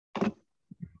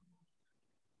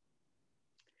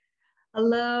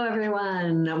Hello,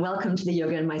 everyone. Welcome to the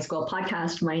Yoga in My School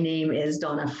podcast. My name is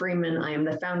Donna Freeman. I am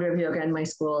the founder of Yoga in My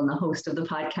School and the host of the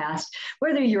podcast.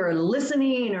 Whether you're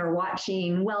listening or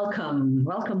watching, welcome,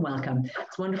 welcome, welcome.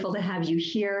 It's wonderful to have you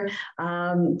here.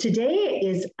 Today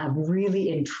is a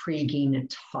really intriguing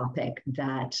topic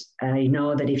that I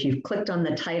know that if you've clicked on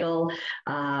the title,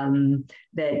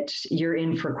 that you're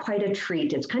in for quite a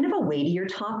treat. It's kind of a weightier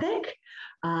topic,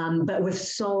 but with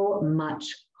so much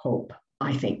hope,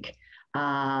 I think.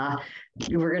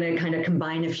 We're going to kind of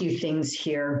combine a few things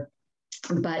here.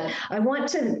 But I want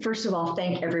to, first of all,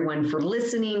 thank everyone for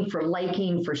listening, for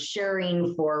liking, for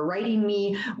sharing, for writing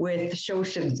me with show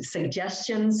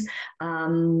suggestions.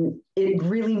 It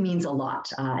really means a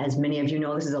lot. As many of you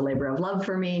know, this is a labor of love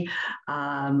for me.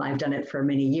 I've done it for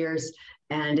many years.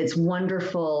 And it's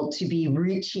wonderful to be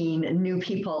reaching new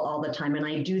people all the time. And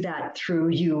I do that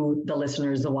through you, the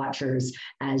listeners, the watchers,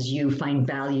 as you find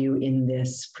value in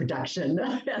this production,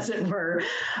 as it were,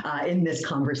 in this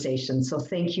conversation. So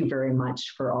thank you very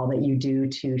much for all that you do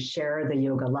to share the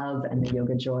yoga love and the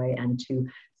yoga joy and to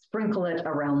sprinkle it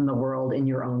around the world in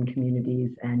your own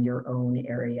communities and your own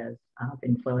areas of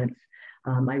influence.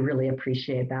 I really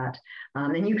appreciate that.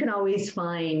 And you can always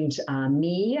find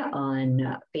me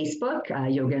on Facebook,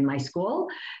 Yoga in My School.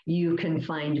 You can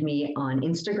find me on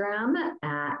Instagram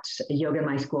at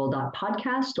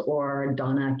yogainmyschool.podcast or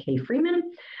Donna K. Freeman,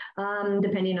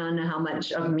 depending on how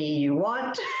much of me you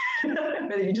want.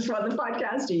 Whether you just want the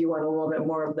podcast or you want a little bit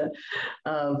more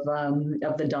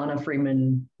of the Donna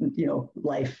Freeman,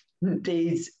 life,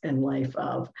 days and life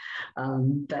of.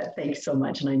 But thanks so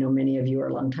much. And I know many of you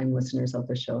are longtime listeners of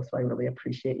the show, so I really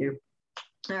appreciate you.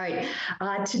 All right.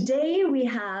 Today we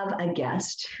have a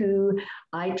guest who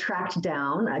I tracked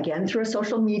down, again, through a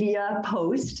social media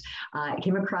post. I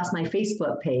came across my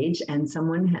Facebook page and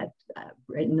someone had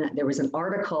written that there was an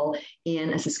article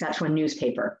in a Saskatchewan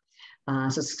newspaper.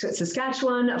 So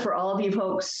Saskatchewan, for all of you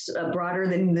folks broader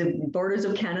than the borders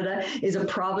of Canada, is a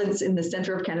province in the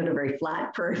center of Canada, very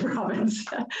flat prairie province.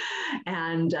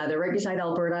 And they're right beside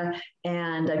Alberta.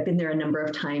 And I've been there a number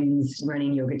of times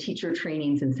running yoga teacher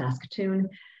trainings in Saskatoon.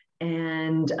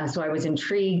 And so I was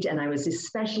intrigued, and I was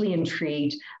especially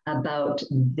intrigued about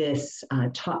this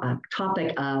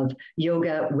topic of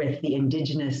yoga with the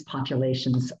Indigenous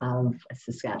populations of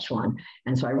Saskatchewan.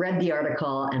 And so I read the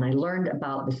article and I learned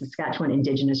about the Saskatchewan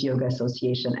Indigenous Yoga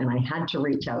Association, and I had to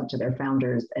reach out to their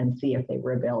founders and see if they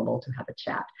were available to have a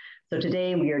chat. So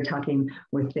today we are talking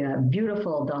with the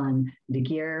beautiful Dawn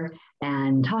Deguire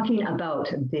and talking about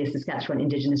the Saskatchewan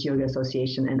Indigenous Yoga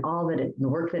Association and all that the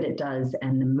work that it does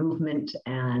and the movement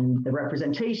and the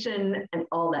representation and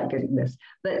all that goodness.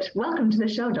 But welcome to the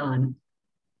show, Dawn.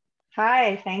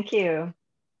 Hi, thank you.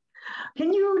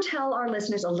 Can you tell our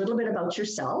listeners a little bit about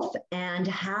yourself and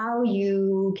how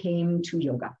you came to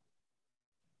yoga?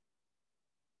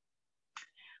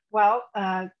 Well,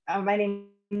 my name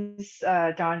is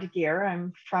Dawn Deguire.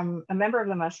 I'm from a member of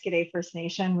the Musqueam First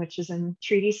Nation, which is in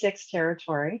Treaty 6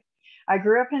 territory. I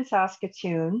grew up in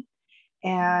Saskatoon,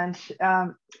 and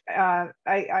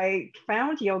I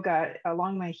found yoga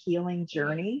along my healing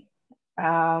journey.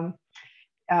 As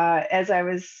I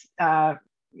was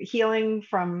healing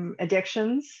from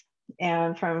addictions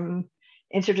and from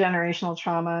intergenerational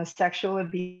trauma, sexual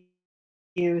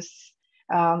abuse,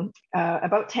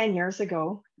 about 10 years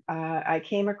ago, I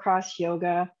came across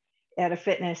yoga at a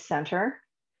fitness center,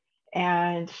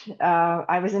 and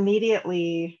I was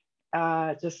immediately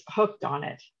just hooked on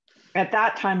it. At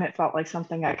that time, it felt like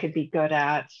something I could be good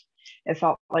at. It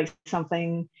felt like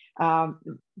something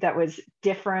that was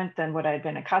different than what I'd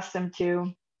been accustomed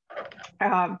to.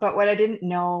 But what I didn't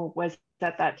know was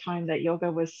at that time that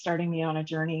yoga was starting me on a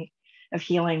journey of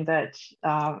healing that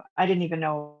I didn't even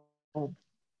know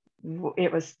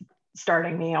it was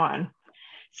starting me on.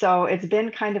 So it's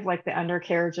been kind of like the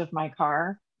undercarriage of my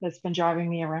car that's been driving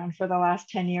me around for the last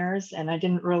 10 years. And I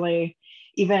didn't really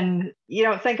even,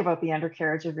 think about the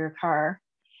undercarriage of your car.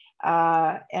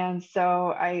 And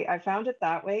so I found it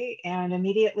that way and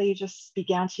immediately just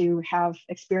began to have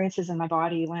experiences in my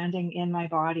body, landing in my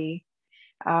body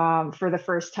for the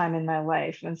first time in my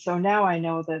life. And so now I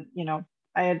know that,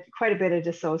 I had quite a bit of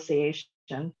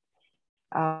dissociation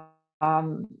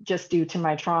just due to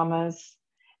my traumas.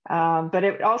 But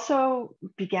it also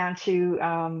began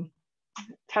to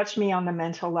touch me on the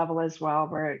mental level as well,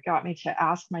 where it got me to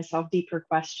ask myself deeper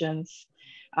questions,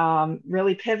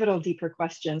 really pivotal, deeper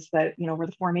questions that, were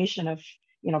the formation of,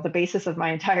 the basis of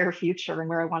my entire future and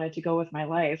where I wanted to go with my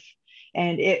life.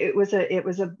 And it was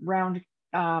around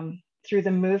through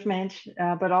the movement,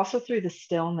 but also through the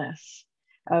stillness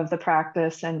of the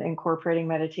practice and incorporating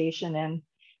meditation in,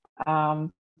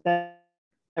 that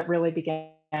really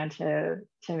began to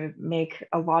make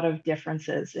a lot of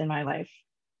differences in my life.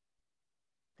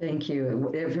 Thank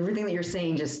you. Everything that you're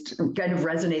saying just kind of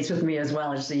resonates with me as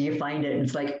well. So you find it, and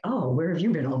it's like, oh, where have you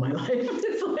been all my life?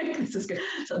 It's like, this is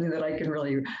something that I can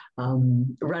really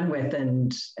run with,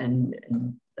 and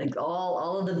like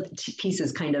all of the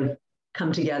pieces kind of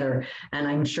come together. And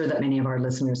I'm sure that many of our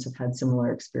listeners have had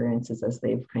similar experiences as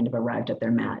they've kind of arrived at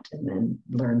their mat and then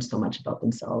learned so much about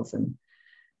themselves. And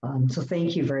so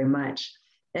thank you very much.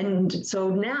 And so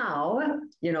now,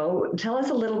 tell us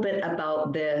a little bit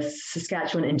about this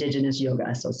Saskatchewan Indigenous Yoga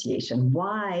Association.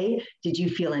 Why did you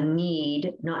feel a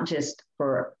need, not just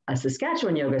for a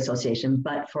Saskatchewan Yoga Association,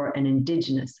 but for an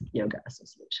Indigenous Yoga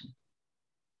Association?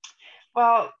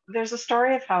 Well, there's a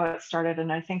story of how it started, and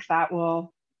I think that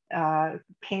will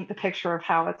paint the picture of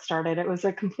how it started. It was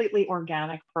a completely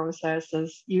organic process,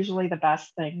 as usually the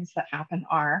best things that happen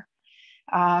are.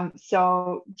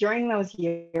 So during those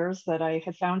years that I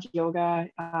had found yoga,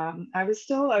 I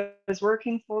was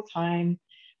working full time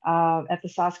at the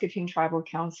Saskatchewan Tribal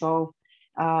Council,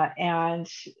 and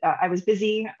I was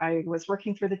busy. I was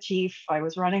working for the chief. I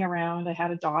was running around. I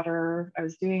had a daughter. I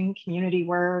was doing community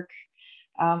work,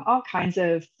 all kinds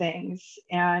of things.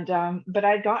 And but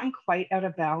I'd gotten quite out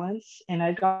of balance, and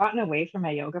I'd gotten away from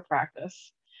my yoga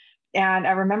practice. And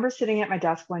I remember sitting at my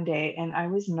desk one day, and I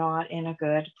was not in a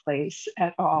good place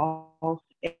at all.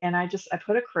 And I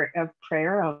put a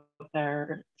prayer out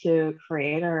there to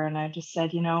Creator, and I just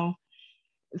said,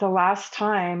 the last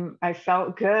time I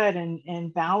felt good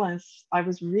and balanced, I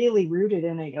was really rooted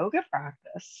in a yoga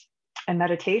practice and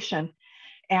meditation.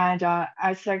 And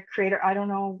I said, Creator, I don't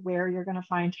know where you're going to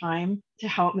find time to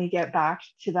help me get back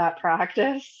to that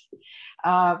practice,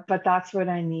 but that's what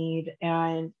I need.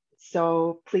 And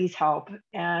so please help.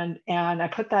 And I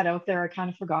put that out there. I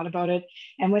kind of forgot about it.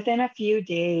 And within a few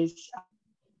days,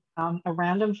 a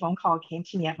random phone call came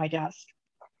to me at my desk.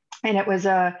 And it was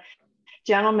a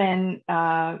gentleman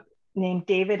named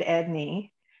David Edney,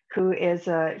 who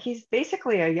he's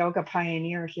basically a yoga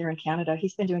pioneer here in Canada.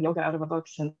 He's been doing yoga out of a book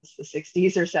since the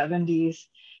 60s or 70s.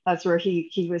 That's where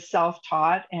he was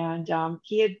self-taught. And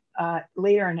he had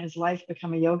later in his life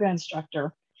become a yoga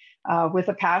instructor with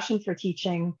a passion for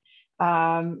teaching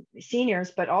seniors,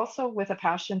 but also with a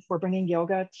passion for bringing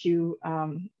yoga to,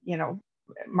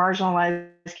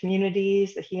 marginalized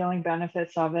communities, the healing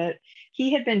benefits of it.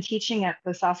 He had been teaching at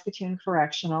the Saskatoon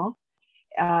Correctional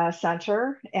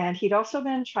Center, and he'd also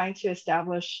been trying to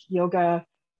establish yoga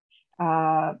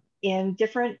in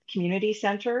different community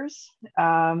centers.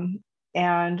 And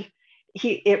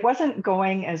it wasn't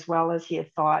going as well as he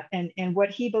had thought. And what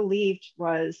he believed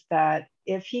was that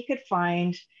if he could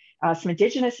find some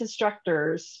Indigenous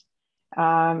instructors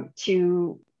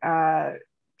to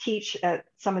teach at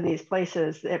some of these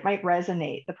places, it might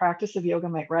resonate. The practice of yoga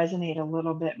might resonate a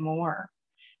little bit more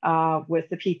with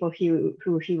the people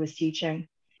who he was teaching.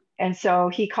 And so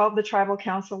he called the tribal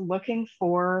council looking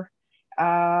for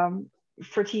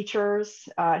teachers.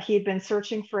 He had been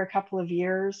searching for a couple of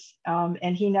years,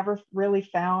 and he never really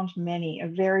found a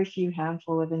very few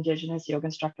handful of Indigenous yoga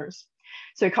instructors.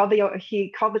 So he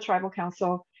called the tribal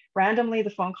council. Randomly, the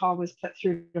phone call was put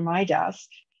through to my desk.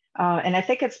 And I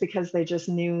think it's because they just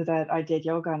knew that I did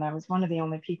yoga, and I was one of the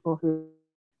only people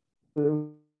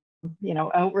who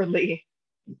outwardly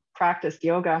practiced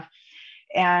yoga.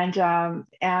 And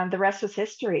the rest was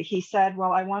history. He said,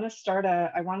 well, I want to start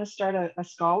a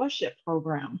scholarship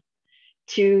program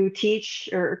to teach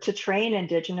or to train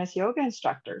Indigenous yoga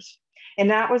instructors. And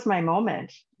that was my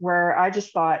moment where I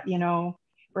just thought,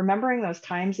 remembering those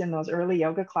times in those early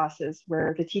yoga classes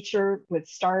where the teacher would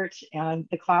start and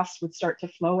the class would start to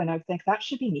flow, and I'd think that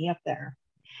should be me up there.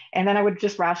 And then I would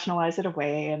just rationalize it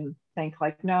away and think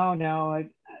like, no,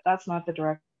 that's not the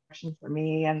direction for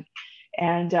me.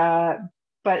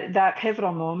 But that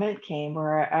pivotal moment came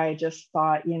where I just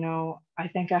thought, I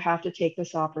think I have to take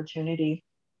this opportunity.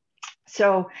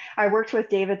 So I worked with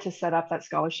David to set up that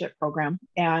scholarship program.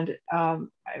 And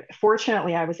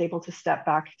fortunately, I was able to step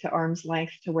back to arm's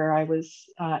length to where I was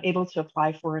able to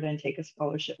apply for it and take a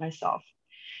scholarship myself.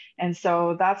 And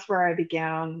so that's where I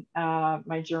began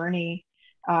my journey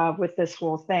with this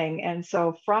whole thing. And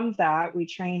so from that, we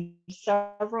trained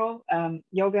several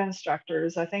yoga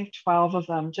instructors, I think 12 of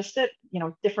them, just at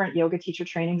different yoga teacher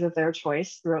trainings of their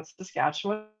choice throughout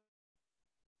Saskatchewan.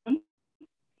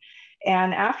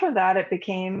 And after that, it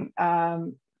became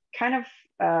kind of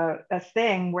a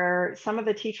thing where some of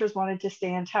the teachers wanted to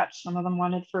stay in touch. Some of them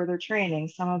wanted further training.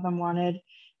 Some of them wanted,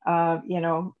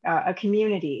 a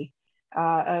community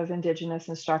of Indigenous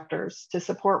instructors to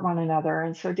support one another.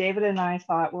 And so David and I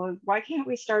thought, well, why can't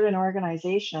we start an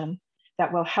organization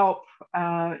that will help,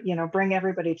 bring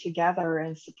everybody together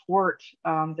and support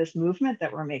this movement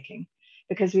that we're making.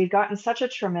 Because we've gotten such a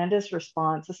tremendous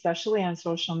response, especially on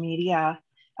social media,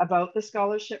 about the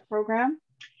scholarship program,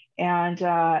 and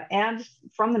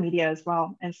from the media as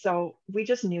well. And so we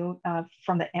just knew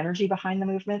from the energy behind the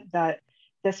movement that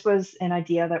this was an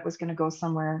idea that was going to go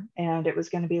somewhere, and it was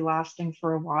going to be lasting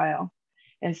for a while.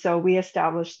 And so we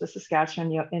established the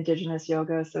Saskatchewan Indigenous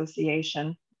Yoga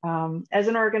Association as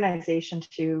an organization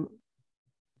to,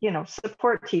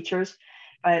 support teachers.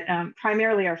 But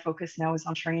primarily our focus now is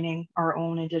on training our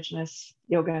own Indigenous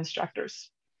yoga instructors.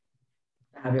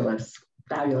 Fabulous.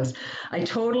 Fabulous. I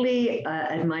totally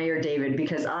admire David,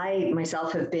 because I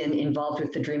myself have been involved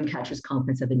with the Dreamcatchers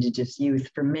Conference of Indigenous Youth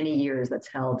for many years. That's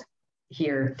held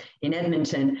here in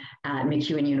Edmonton at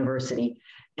MacEwan University.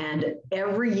 And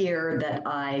every year that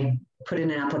I put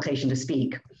in an application to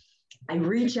speak, I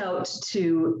reach out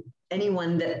to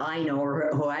anyone that I know or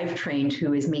who I've trained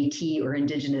who is Métis or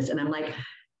Indigenous. And I'm like,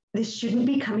 this shouldn't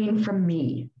be coming from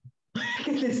me.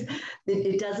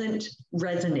 It doesn't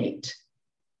resonate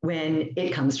when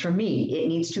it comes from me. It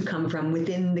needs to come from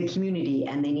within the community,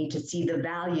 and they need to see the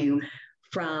value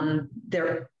from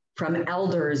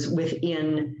elders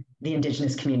within the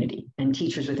Indigenous community and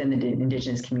teachers within the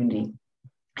Indigenous community.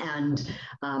 And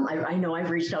I know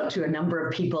I've reached out to a number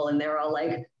of people, and they're all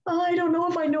like, oh, I don't know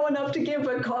if I know enough to give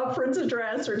a conference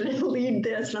address or to lead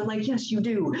this. And I'm like, yes, you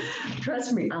do.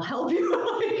 Trust me, I'll help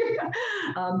you.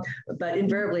 But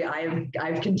invariably,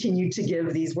 I've continued to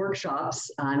give these workshops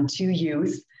to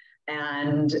youth.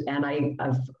 And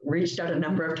I've reached out a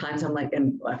number of times. I'm like,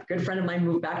 and a good friend of mine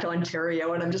moved back to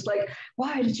Ontario, and I'm just like,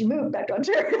 why did you move back to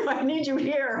Ontario? I need you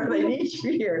here. I need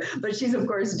you here. But she's of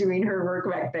course doing her work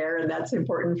back there, and that's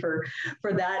important for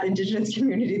that Indigenous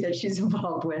community that she's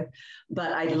involved with.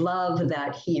 But I love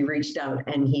that he reached out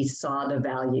and he saw the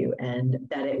value, and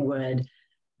that it would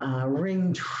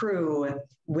ring true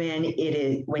when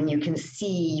you can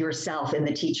see yourself in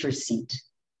the teacher's seat.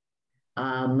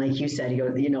 Like you said,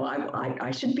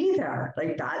 I should be there.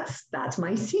 Like that's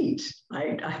my seat.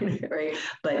 Right?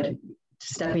 But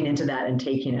stepping into that and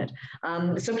taking it.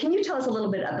 So can you tell us a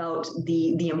little bit about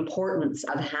the importance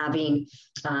of having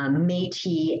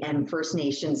Métis and First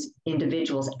Nations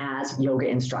individuals as yoga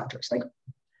instructors? Like,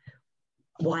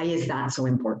 why is that so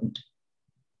important?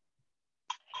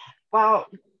 Well,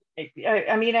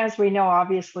 I mean, as we know,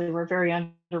 obviously we're very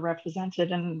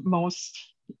underrepresented in most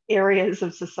areas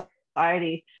of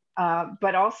society,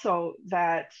 but also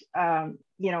that,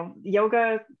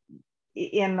 yoga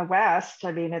in the West,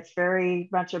 I mean, it's very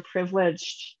much a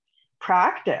privileged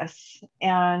practice.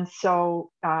 And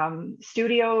so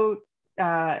studio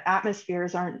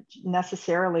atmospheres aren't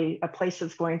necessarily a place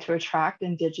that's going to attract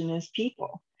Indigenous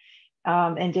people.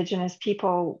 Indigenous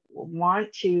people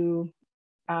want to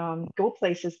go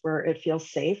places where it feels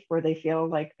safe, where they feel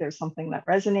like there's something that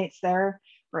resonates there,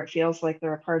 where it feels like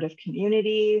they're a part of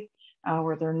community,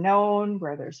 where they're known,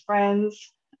 where there's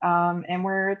friends, and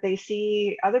where they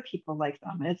see other people like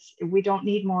them. We don't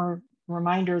need more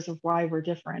reminders of why we're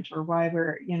different or why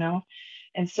we're,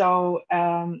 and so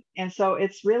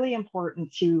it's really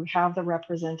important to have the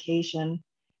representation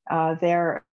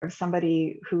there of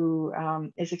somebody who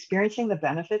is experiencing the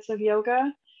benefits of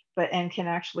yoga, and can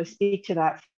actually speak to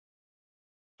that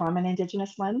from an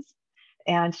Indigenous lens,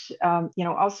 and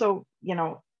also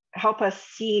help us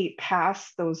see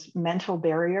past those mental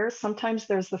barriers. Sometimes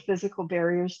there's the physical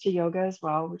barriers to yoga as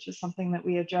well, which is something that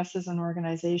we address as an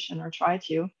organization or try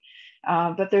to,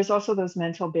 but there's also those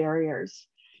mental barriers.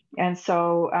 And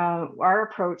so our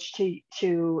approach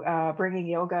to bringing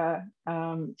yoga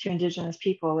to Indigenous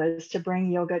people is to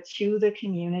bring yoga to the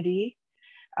community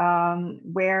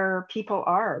where people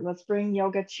are. Let's bring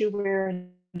yoga to where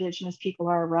Indigenous people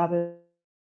are, rather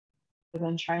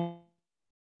than trying to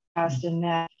cast a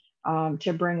net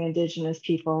to bring Indigenous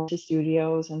people to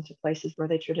studios and to places where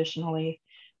they traditionally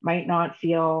might not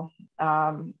feel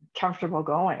comfortable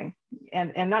going.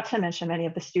 And not to mention many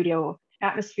of the studio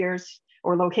atmospheres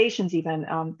or locations even,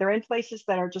 they're in places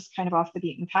that are just kind of off the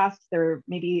beaten path.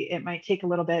 Maybe it might take a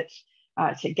little bit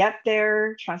to get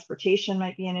there. Transportation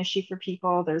might be an issue for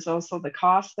people. There's also the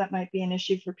cost that might be an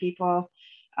issue for people.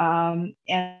 And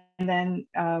then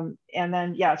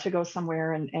to go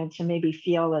somewhere and to maybe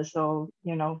feel as though,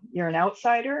 you're an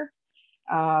outsider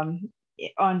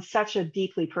on such a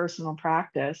deeply personal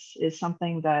practice is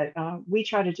something that we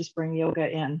try to just bring yoga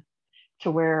in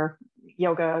to where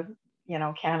yoga,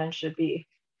 can and should be.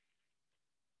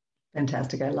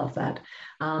 Fantastic. I love that.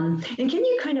 And can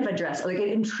you kind of address, it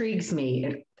intrigues me,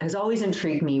 it has always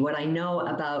intrigued me what I know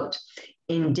about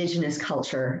Indigenous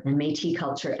culture and Métis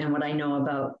culture and what I know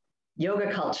about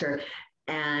yoga culture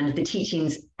and the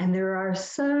teachings. And there are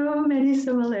so many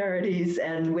similarities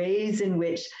and ways in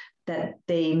which that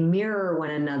they mirror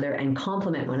one another and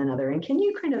complement one another. And can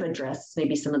you kind of address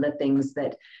maybe some of the things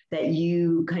that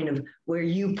you kind of, where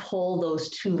you pull those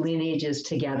two lineages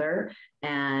together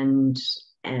and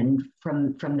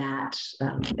from that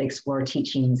explore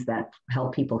teachings that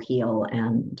help people heal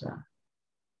and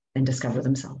discover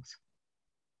themselves?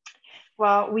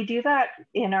 Well, we do that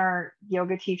in our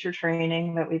yoga teacher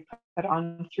training that we've put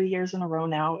on 3 years in a row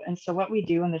now. And so what we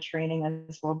do in the training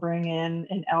is we'll bring in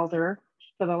an elder.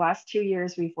 For the last 2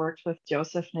 years, we've worked with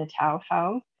Joseph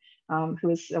Natauhau, who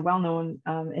is a well-known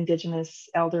Indigenous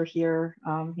elder here.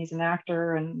 He's an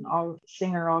actor and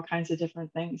singer, all kinds of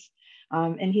different things.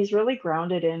 And he's really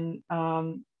grounded in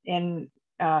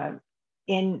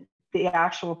the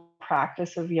actual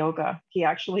practice of yoga. He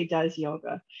actually does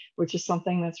yoga, which is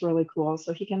something that's really cool.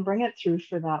 So he can bring it through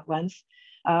for that lens.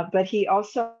 But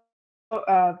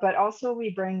also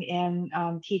we bring in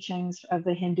teachings of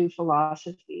the Hindu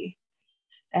philosophy.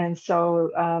 And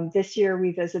so this year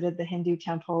we visited the Hindu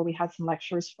temple. We had some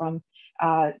lectures from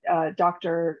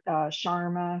Dr.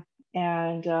 Sharma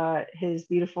and his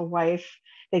beautiful wife.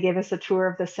 They gave us a tour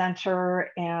of the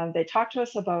center and they talked to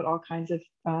us about all kinds of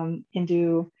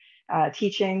Hindu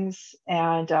teachings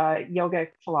and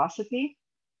yogic philosophy.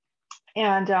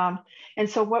 And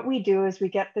so what we do is we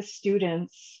get the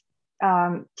students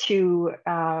to,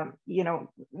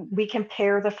 we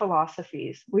compare the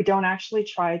philosophies. We don't actually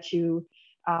try to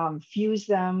fuse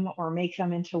them or make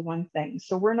them into one thing.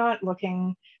 So we're not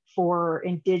looking for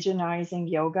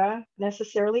indigenizing yoga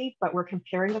necessarily, but we're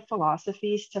comparing the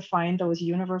philosophies to find those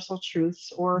universal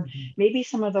truths, or maybe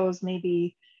some of those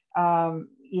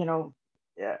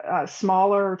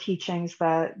smaller teachings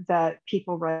that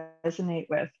people resonate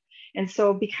with. And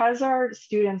so because our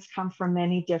students come from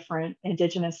many different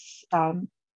Indigenous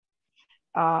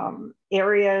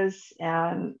areas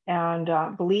and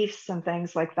beliefs and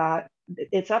things like that,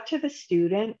 it's up to the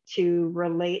student to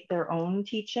relate their own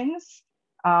teachings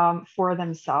for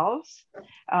themselves.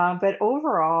 But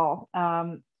overall,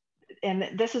 and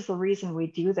this is the reason we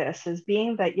do this, is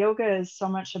being that yoga is so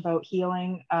much about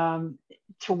healing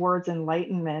towards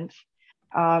enlightenment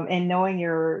and knowing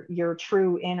your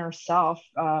true inner self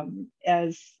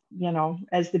as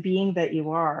the being that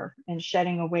you are, and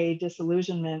shedding away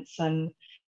disillusionments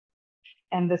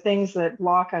and the things that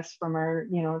block us from our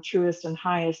truest and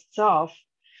highest self.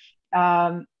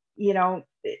 Many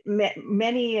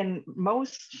and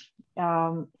most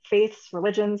faiths,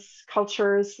 religions,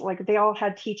 cultures, like they all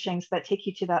had teachings that take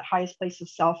you to that highest place of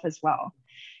self as well.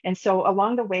 And so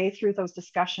along the way through those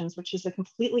discussions, which is a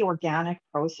completely organic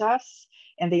process,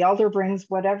 and the elder brings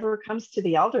whatever comes to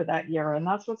the elder that year, and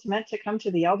that's what's meant to come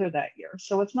to the elder that year.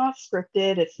 So it's not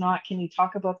scripted. It's not, can you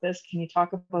talk about this? Can you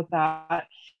talk about that?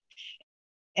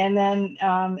 And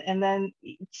then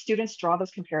students draw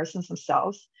those comparisons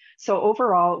themselves. So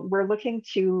overall, we're looking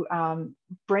to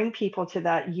bring people to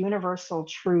that universal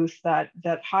truth, that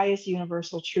highest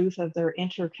universal truth of their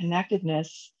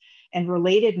interconnectedness and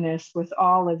relatedness with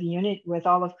all of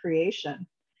creation.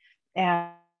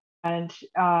 And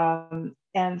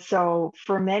so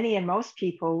for many and most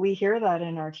people, we hear that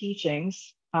in our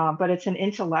teachings. But it's an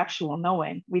intellectual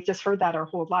knowing. We've just heard that our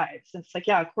whole lives. It's like,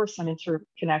 yeah, of course I'm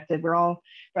interconnected. We're all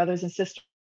brothers and sisters.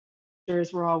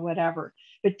 We're all whatever.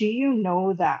 But do you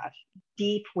know that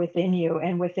deep within you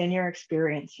and within your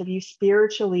experience? Have you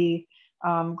spiritually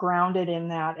grounded in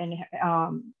that? And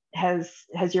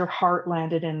has your heart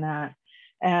landed in that?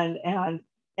 And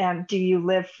do you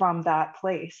live from that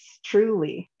place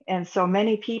truly? And so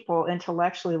many people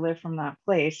intellectually live from that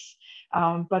place.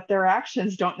 But their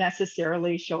actions don't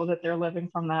necessarily show that they're living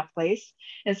from that place.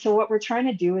 And so what we're trying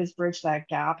to do is bridge that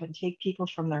gap and take people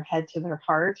from their head to their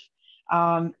heart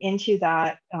into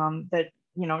that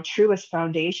truest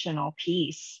foundational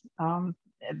peace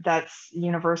that's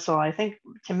universal, I think,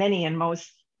 to many and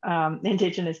most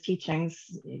Indigenous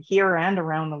teachings here and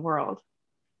around the world.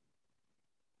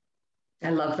 I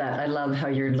love that. I love how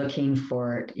you're looking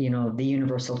for, the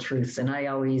universal truths. And I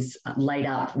always light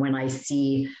up when I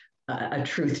see a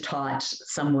truth taught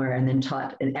somewhere and then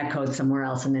taught and echoed somewhere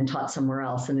else and then taught somewhere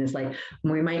else. And it's like,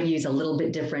 we might use a little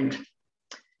bit different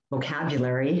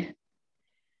vocabulary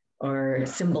or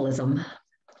symbolism,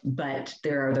 but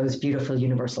there are those beautiful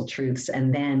universal truths.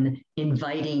 And then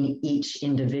inviting each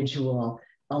individual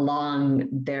along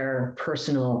their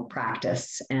personal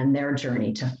practice and their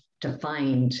journey to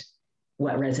find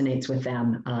what resonates with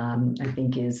them, I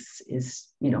think is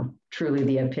truly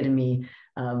the epitome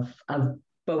of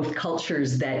both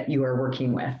cultures that you are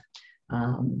working with,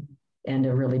 and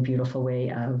a really beautiful way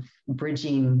of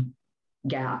bridging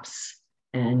gaps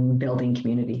and building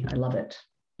community. I love it.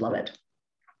 Love it.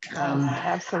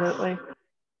 Absolutely.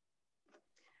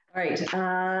 All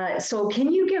right. So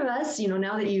can you give us,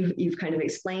 now that you've kind of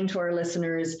explained to our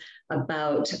listeners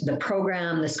about the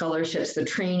program, the scholarships, the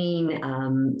training,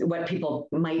 what people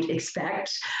might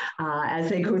expect as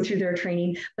they go through their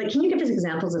training, but can you give us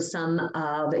examples of some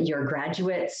of your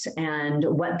graduates and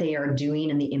what they are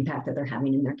doing and the impact that they're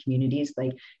having in their communities?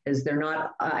 Like, is they're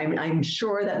not, I'm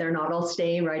sure that they're not all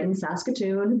staying right in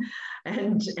Saskatoon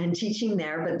and teaching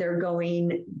there, but they're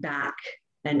going back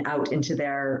and out into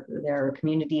their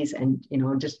communities. And,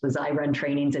 just as I run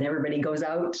trainings and everybody goes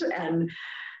out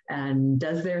and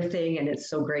does their thing. And it's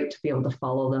so great to be able to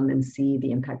follow them and see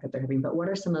the impact that they're having. But what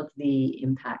are some of the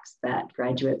impacts that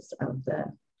graduates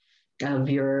of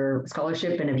your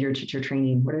scholarship and of your teacher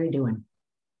training, what are they doing?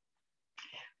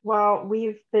 Well,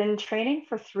 we've been training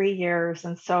for 3 years.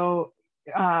 And so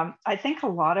I think a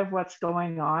lot of what's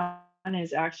going on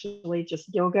is actually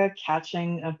just yoga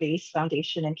catching a base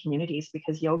foundation in communities,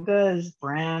 because yoga is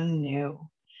brand new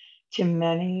to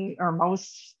many or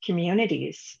most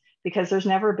communities, because there's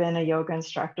never been a yoga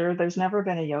instructor, there's never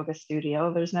been a yoga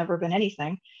studio, there's never been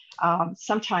anything.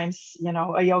 Sometimes,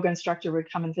 a yoga instructor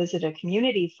would come and visit a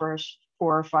community for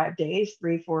 4 or 5 days,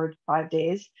 3, 4, 5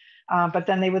 days, but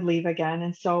then they would leave again.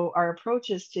 And so our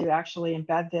approach is to actually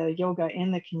embed the yoga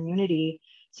in the community,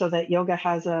 so that yoga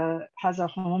has a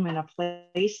home and a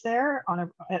place there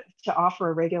to offer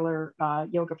a regular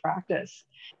yoga practice.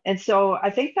 And so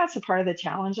I think that's a part of the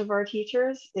challenge of our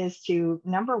teachers, is to,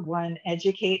 number one,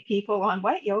 educate people on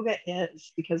what yoga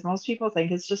is, because most people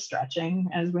think it's just stretching,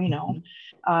 as we know,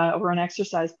 or an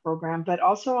exercise program, but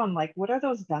also on what are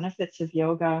those benefits of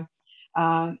yoga?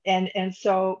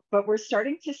 But we're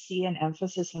starting to see an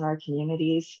emphasis in our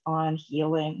communities on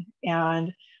healing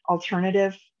and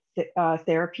alternative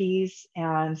therapies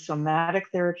and somatic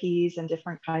therapies and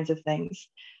different kinds of things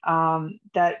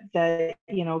that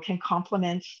can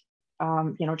complement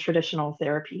traditional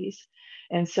therapies.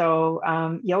 And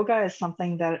so yoga is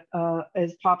something that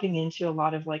is popping into a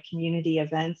lot of community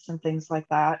events and things like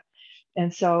that.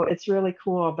 And so it's really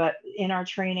cool. But in our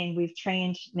training, we've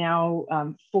trained now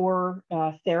 4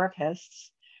 therapists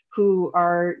who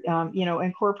are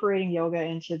incorporating yoga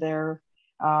into their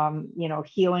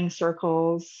healing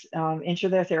circles, into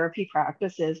their therapy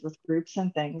practices with groups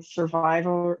and things,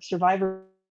 survivor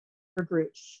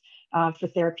groups for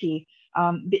therapy.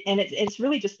 And it's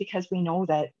really just because we know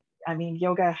that,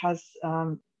 yoga has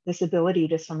this ability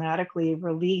to somatically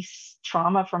release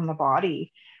trauma from the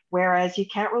body, whereas you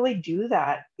can't really do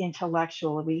that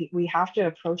intellectually. We have to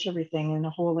approach everything in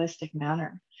a holistic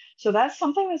manner. So that's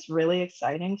something that's really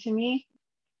exciting to me.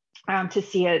 To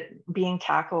see it being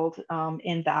tackled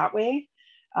in that way.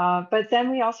 But then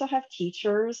we also have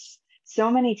teachers, so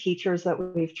many teachers that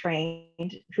we've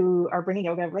trained who are bringing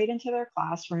yoga right into their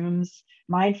classrooms,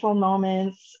 mindful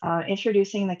moments,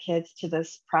 introducing the kids to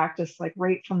this practice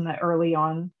right from the early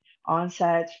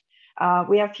onset.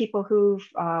 We have people who've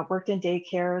worked in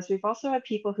daycares. We've also had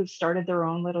people who've started their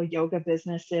own little yoga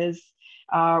businesses,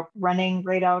 running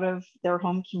right out of their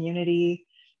home community.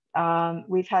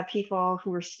 We've had people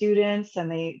who were students and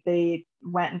they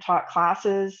went and taught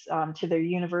classes to their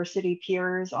university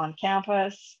peers on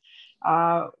campus.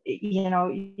 You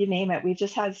name it. We've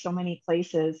just had so many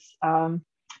places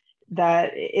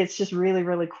that it's just really,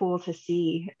 really cool to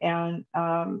see. And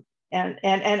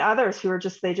others who are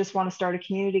they just want to start a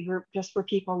community group just for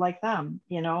people like them,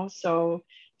 so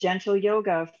gentle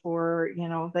yoga for,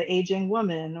 the aging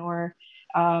woman, or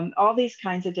all these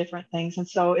kinds of different things. And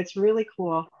so it's really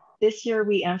cool. This year,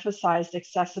 we emphasized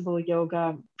accessible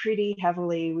yoga pretty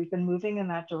heavily. We've been moving in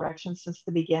that direction since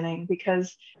the beginning,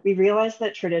 because we realized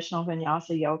that traditional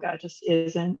vinyasa yoga just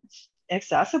isn't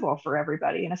accessible for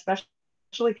everybody, and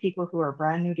especially people who are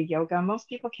brand new to yoga. Most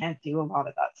people can't do a lot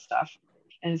of that stuff.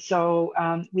 And so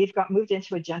we've moved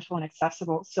into a gentle and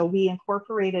accessible. So we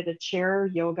incorporated a chair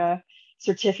yoga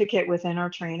certificate within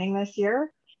our training this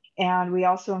year. And we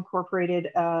also incorporated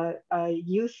a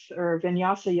youth or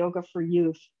vinyasa yoga for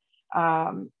youth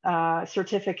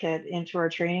certificate into our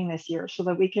training this year, so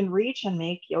that we can reach and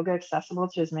make yoga accessible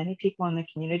to as many people in the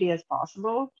community as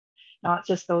possible, not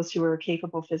just those who are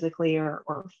capable physically or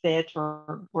fit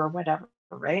or whatever,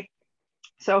 right?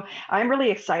 So I'm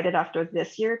really excited after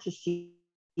this year to see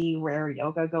where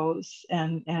yoga goes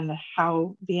and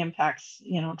how the impacts,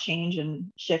 change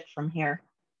and shift from here.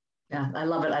 Yeah, I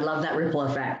love it. I love that ripple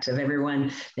effect of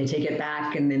everyone. They take it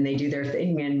back and then they do their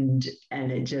thing,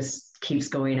 and it just keeps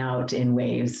going out in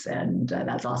waves. And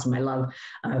that's awesome. I love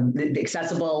the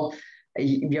accessible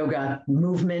yoga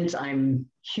movement. I'm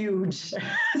huge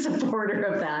supporter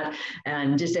of that,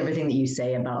 and just everything that you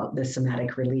say about the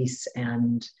somatic release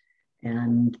and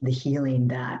the healing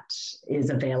that is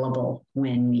available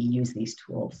when we use these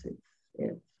tools.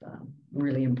 It's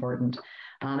really important.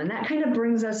 And that kind of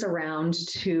brings us around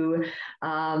to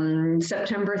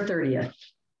September 30th.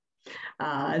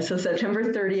 So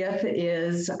September 30th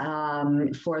is,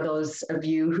 for those of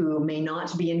you who may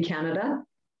not be in Canada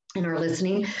and are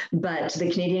listening, but the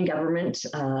Canadian government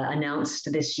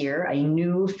announced this year a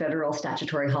new federal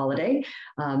statutory holiday.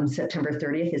 September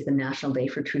 30th is the National Day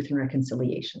for Truth and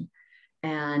Reconciliation.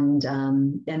 And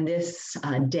this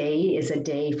day is a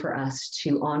day for us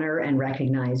to honor and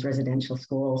recognize residential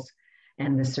schools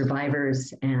and the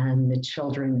survivors and the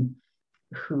children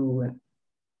who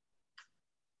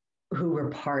were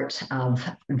part of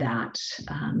that,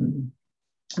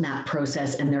 that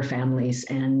process, and their families,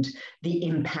 and the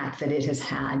impact that it has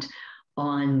had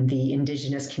on the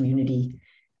Indigenous community.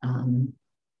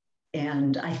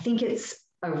 And I think it's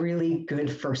a really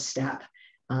good first step.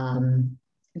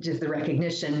 Just the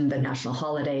recognition, the national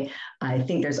holiday. I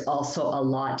think there's also a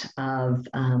lot of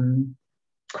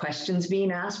questions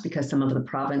being asked because some of the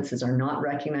provinces are not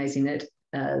recognizing it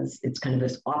as it's kind of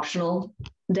this optional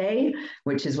day,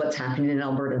 which is what's happening in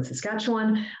Alberta and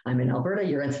Saskatchewan. I'm in Alberta,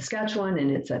 you're in Saskatchewan,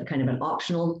 and it's a kind of an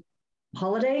optional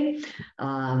holiday.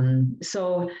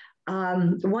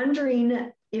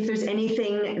 Wondering if there's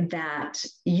anything that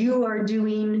you are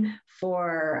doing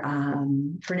for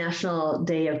National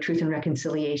Day of Truth and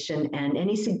Reconciliation, and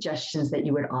any suggestions that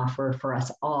you would offer for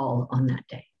us all on that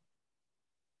day.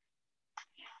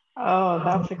 Oh,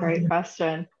 that's a great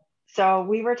question. So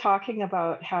we were talking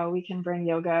about how we can bring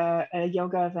a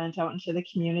yoga event out into the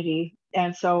community.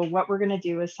 And so what we're going to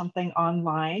do is something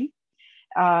online.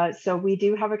 So we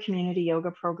do have a community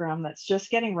yoga program that's just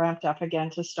getting ramped up again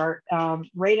to start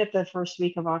right at the first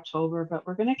week of October, but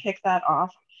we're going to kick that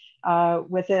off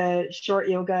with a short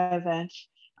yoga event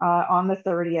on the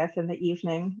 30th in the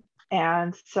evening.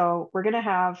 And so we're going to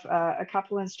have a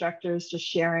couple instructors just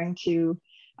sharing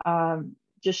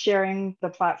the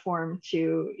platform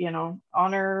to,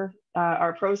 honor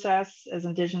our process as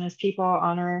Indigenous people,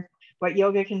 honor what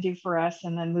yoga can do for us,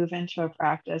 and then move into a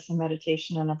practice, a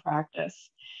meditation and a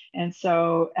practice. And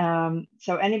so,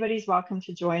 so anybody's welcome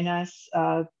to join us.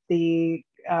 The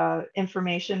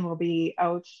information will be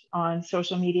out on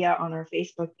social media on our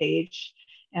Facebook page,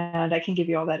 and I can give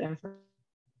you all that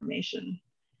information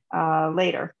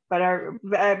later. But our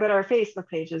Facebook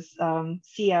page is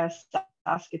CS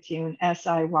Saskatoon,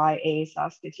 SIYA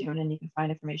Saskatoon, and you can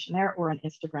find information there, or on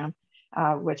Instagram,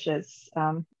 which is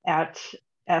at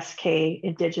SK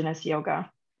Indigenous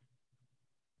Yoga.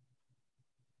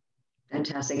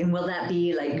 Fantastic. And will that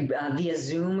be like via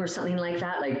Zoom or something like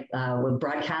that? Like will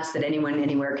broadcast that anyone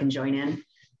anywhere can join in?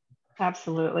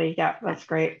 Absolutely. Yeah, that's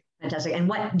great. Fantastic.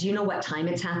 And do you know what time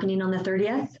it's happening on the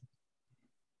 30th?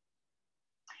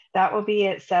 That will be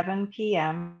at 7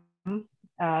 p.m.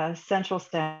 Central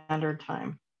Standard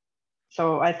Time.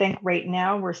 So I think right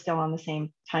now we're still on the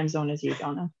same time zone as you,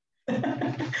 Donna.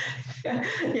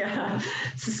 Yeah,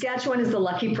 Saskatchewan is the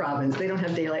lucky province. They don't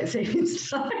have daylight savings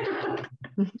time.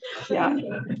 Yeah,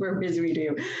 whereas we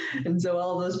do. And so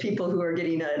all those people who are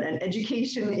getting an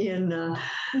education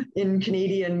in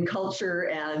Canadian culture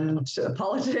and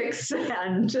politics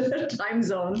and time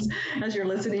zones, as you're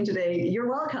listening today, you're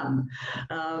welcome.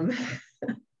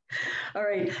 All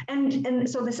right, and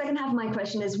so the second half of my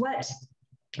question is, what,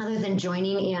 other than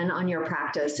joining in on your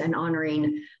practice and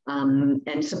honoring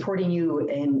and supporting you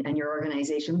and your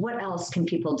organization, what else can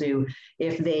people do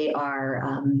if they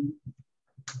are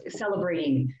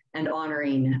celebrating and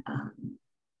honoring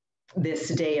this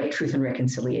day of truth and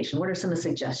reconciliation? What are some of the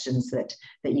suggestions that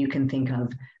you can think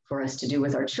of for us to do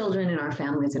with our children and our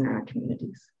families and our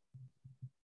communities?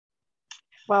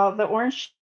 Well, the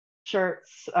orange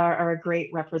shirts are a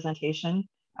great representation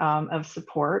of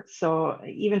support. So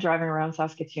even driving around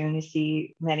Saskatoon, you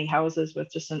see many houses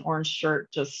with just an orange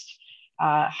shirt just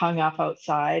hung up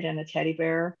outside and a teddy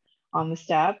bear on the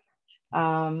step.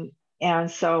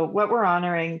 And so what we're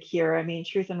honoring here, I mean,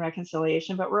 truth and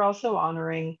reconciliation, but we're also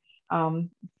honoring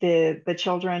the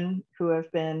children who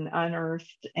have been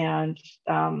unearthed, and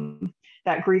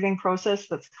that grieving process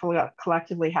that's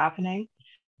collectively happening.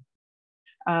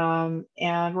 And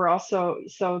we're also,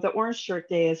 so the Orange Shirt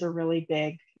Day is a really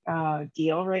big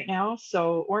deal right now.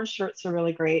 So orange shirts are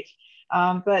really great.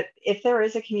 But if there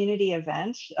is a community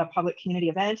event, a public community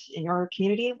event in your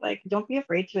community, like, don't be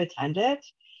afraid to attend it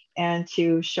and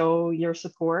to show your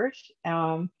support.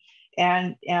 And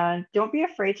don't be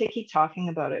afraid to keep talking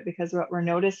about it, because what we're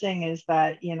noticing is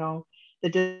that,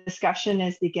 the discussion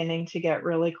is beginning to get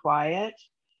really quiet.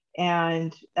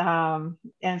 And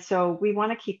so we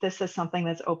want to keep this as something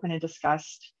that's open and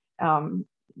discussed,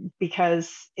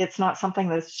 because it's not something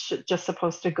that's just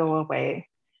supposed to go away.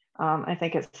 I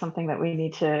think it's something that we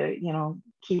need to,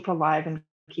 keep alive and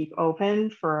keep open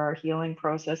for our healing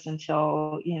process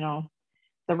until,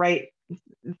 the right,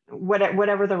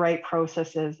 whatever the right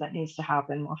process is that needs to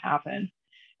happen will happen.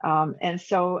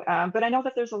 But I know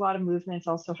that there's a lot of movements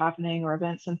also happening, or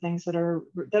events and things that are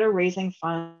raising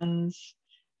funds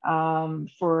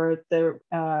for the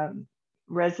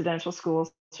residential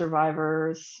school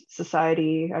survivors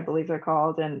society, I believe they're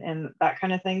called, and that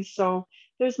kind of thing. So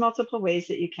there's multiple ways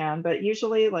that you can, but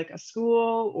usually like a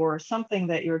school or something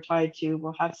that you're tied to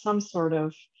will have some sort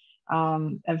of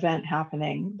event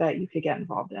happening that you could get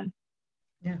involved in.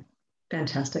 Yeah,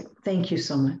 fantastic. Thank you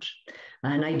so much.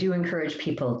 And I do encourage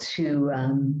people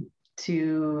to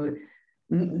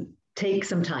take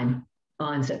some time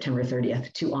on September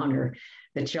 30th to honor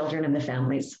the children and the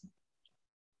families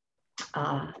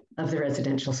of the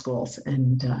residential schools.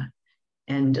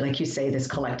 And like you say, this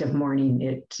collective mourning,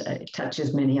 it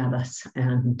touches many of us,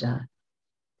 and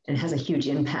has a huge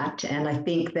impact. And I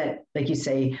think that, like you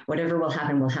say, whatever will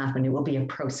happen will happen. It will be a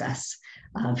process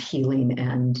of healing,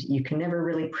 and you can never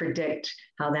really predict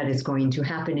how that is going to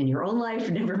happen in your own life,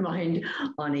 never mind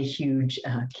on a huge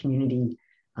community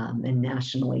and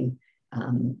nationally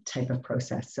type of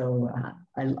process. So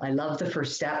I love the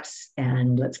first steps,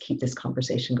 and let's keep this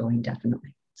conversation going,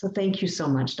 definitely. So thank you so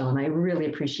much, Dawn. I really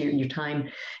appreciate your time,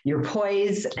 your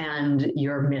poise, and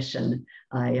your mission.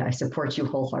 I support you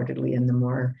wholeheartedly, and the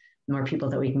more people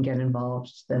that we can get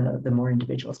involved, the more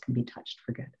individuals can be touched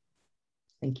for good.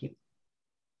 Thank you.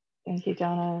 Thank you,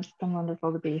 Donna. It's been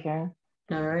wonderful to be here.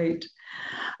 All right.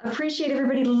 Appreciate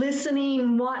everybody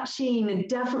listening, watching.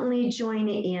 Definitely join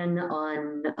in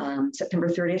on September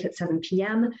 30th at 7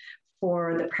 p.m.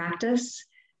 for the practice.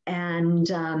 And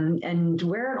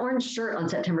wear an orange shirt on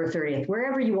September 30th,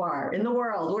 wherever you are in the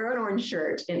world, wear an orange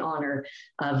shirt in honor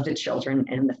of the children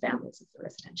and the families of the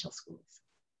residential schools.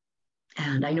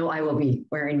 And I know I will be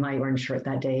wearing my orange shirt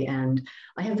that day, and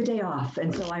I have the day off.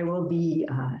 And so I will be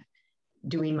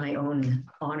doing my own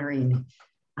honoring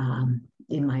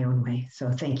in my own way. So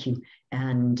thank you.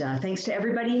 And thanks to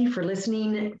everybody for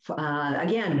listening.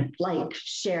 Again, like,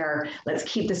 share, let's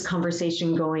keep this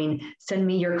conversation going. Send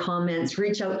me your comments,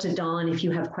 reach out to Dawn if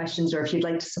you have questions, or if you'd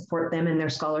like to support them in their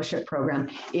scholarship program.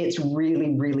 It's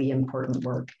really, really important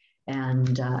work. And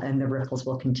the ripples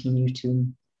will continue to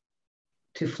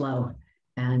flow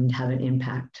and have an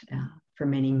impact for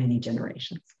many, many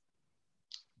generations.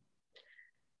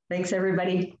 Thanks,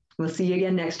 everybody. We'll see you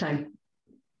again next time.